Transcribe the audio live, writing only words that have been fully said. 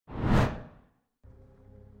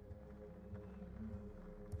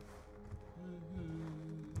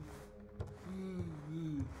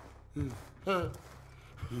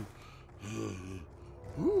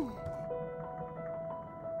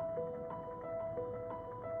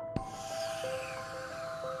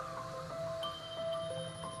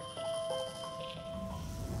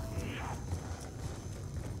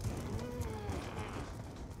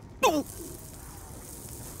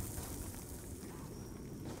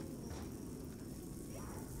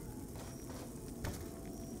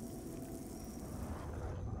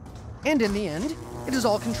And in the end, it is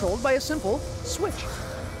all controlled by a simple switch.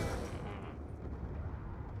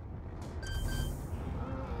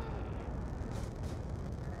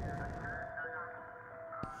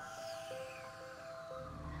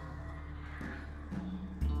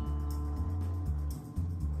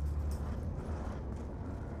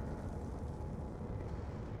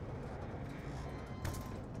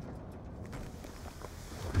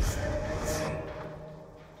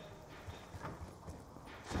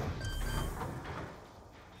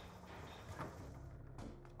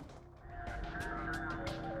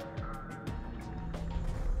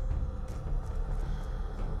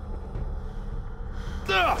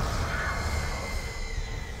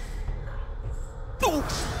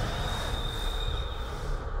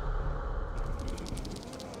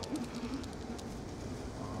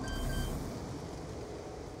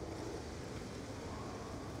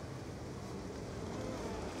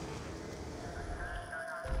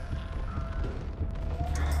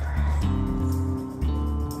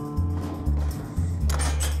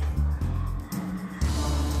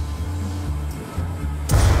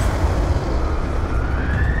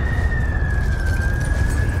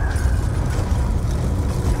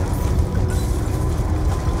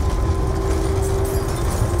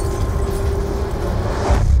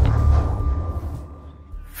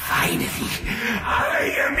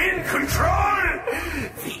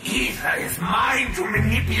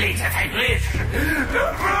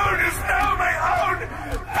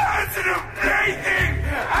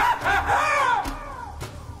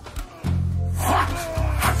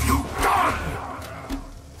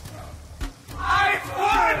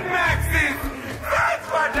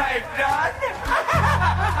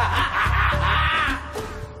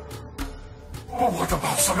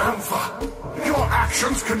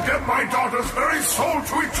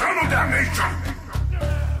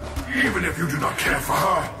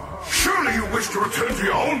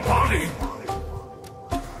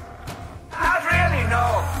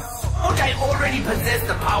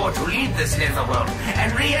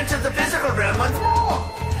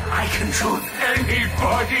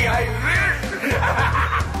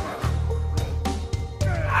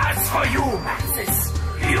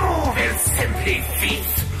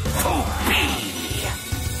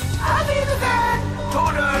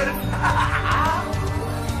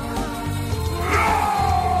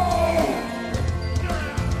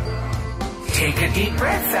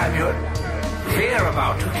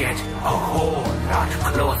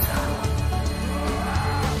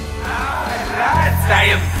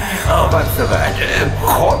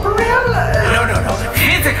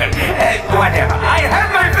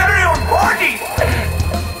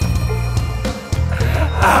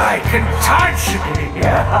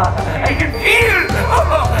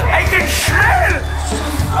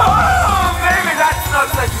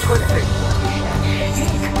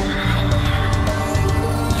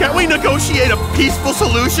 Can't we negotiate a peaceful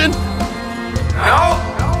solution? No,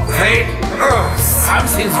 wait.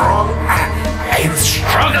 Something's wrong. I'm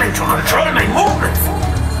struggling to control my movements.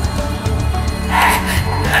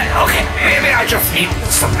 Okay, maybe I just need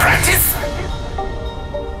some practice.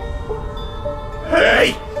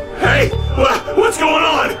 Hey! Hey! What's going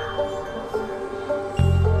on?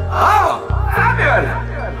 Oh, Samuel!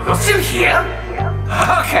 You're still here?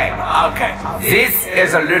 Okay. This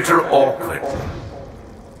is a little awkward.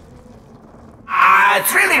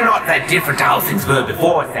 It's really not that different to how things were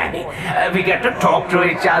before, Sammy. We get to talk to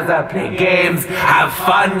each other, play games, have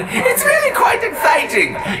fun. It's really quite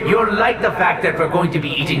exciting. You'll like the fact that we're going to be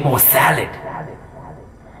eating more salad.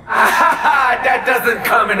 That doesn't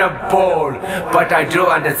come in a bowl, but I do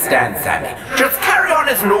understand, Sammy. Just carry on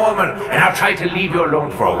as normal, and I'll try to leave you alone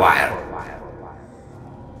for a while.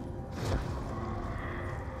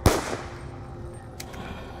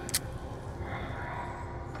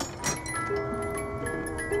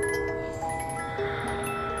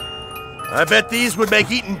 I bet these would make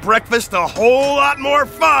eating breakfast a whole lot more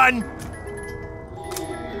fun!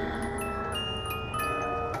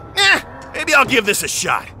 Maybe I'll give this a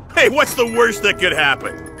shot. Hey, what's the worst that could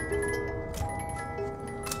happen?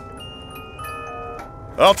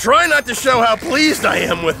 I'll try not to show how pleased I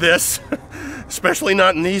am with this. Especially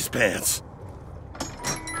not in these pants.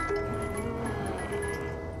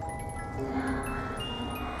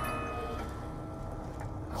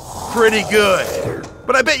 pretty good.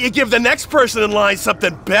 But I bet you give the next person in line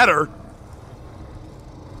something better.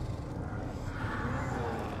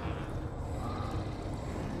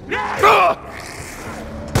 Ugh!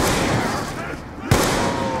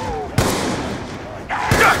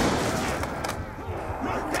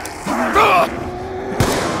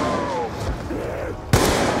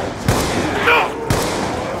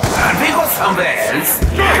 Somewhere else.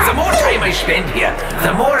 The more time I spend here,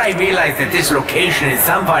 the more I realize that this location is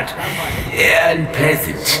somewhat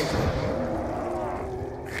unpleasant.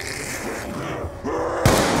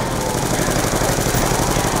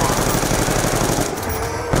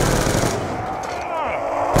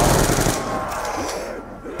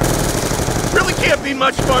 Really can't be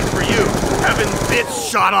much fun for you, having bits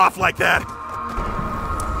shot off like that.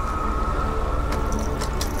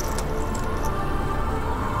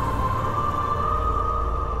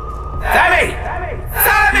 Sammy!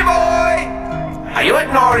 Sammy boy! Are you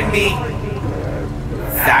ignoring me?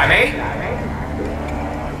 Sammy?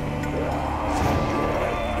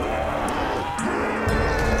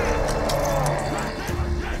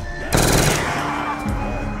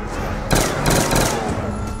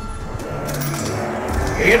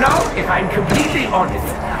 You know, if I'm completely honest,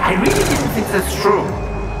 I really didn't think that's true.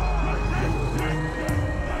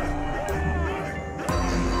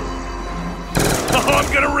 Oh,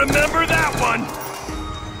 I'm gonna remember that one!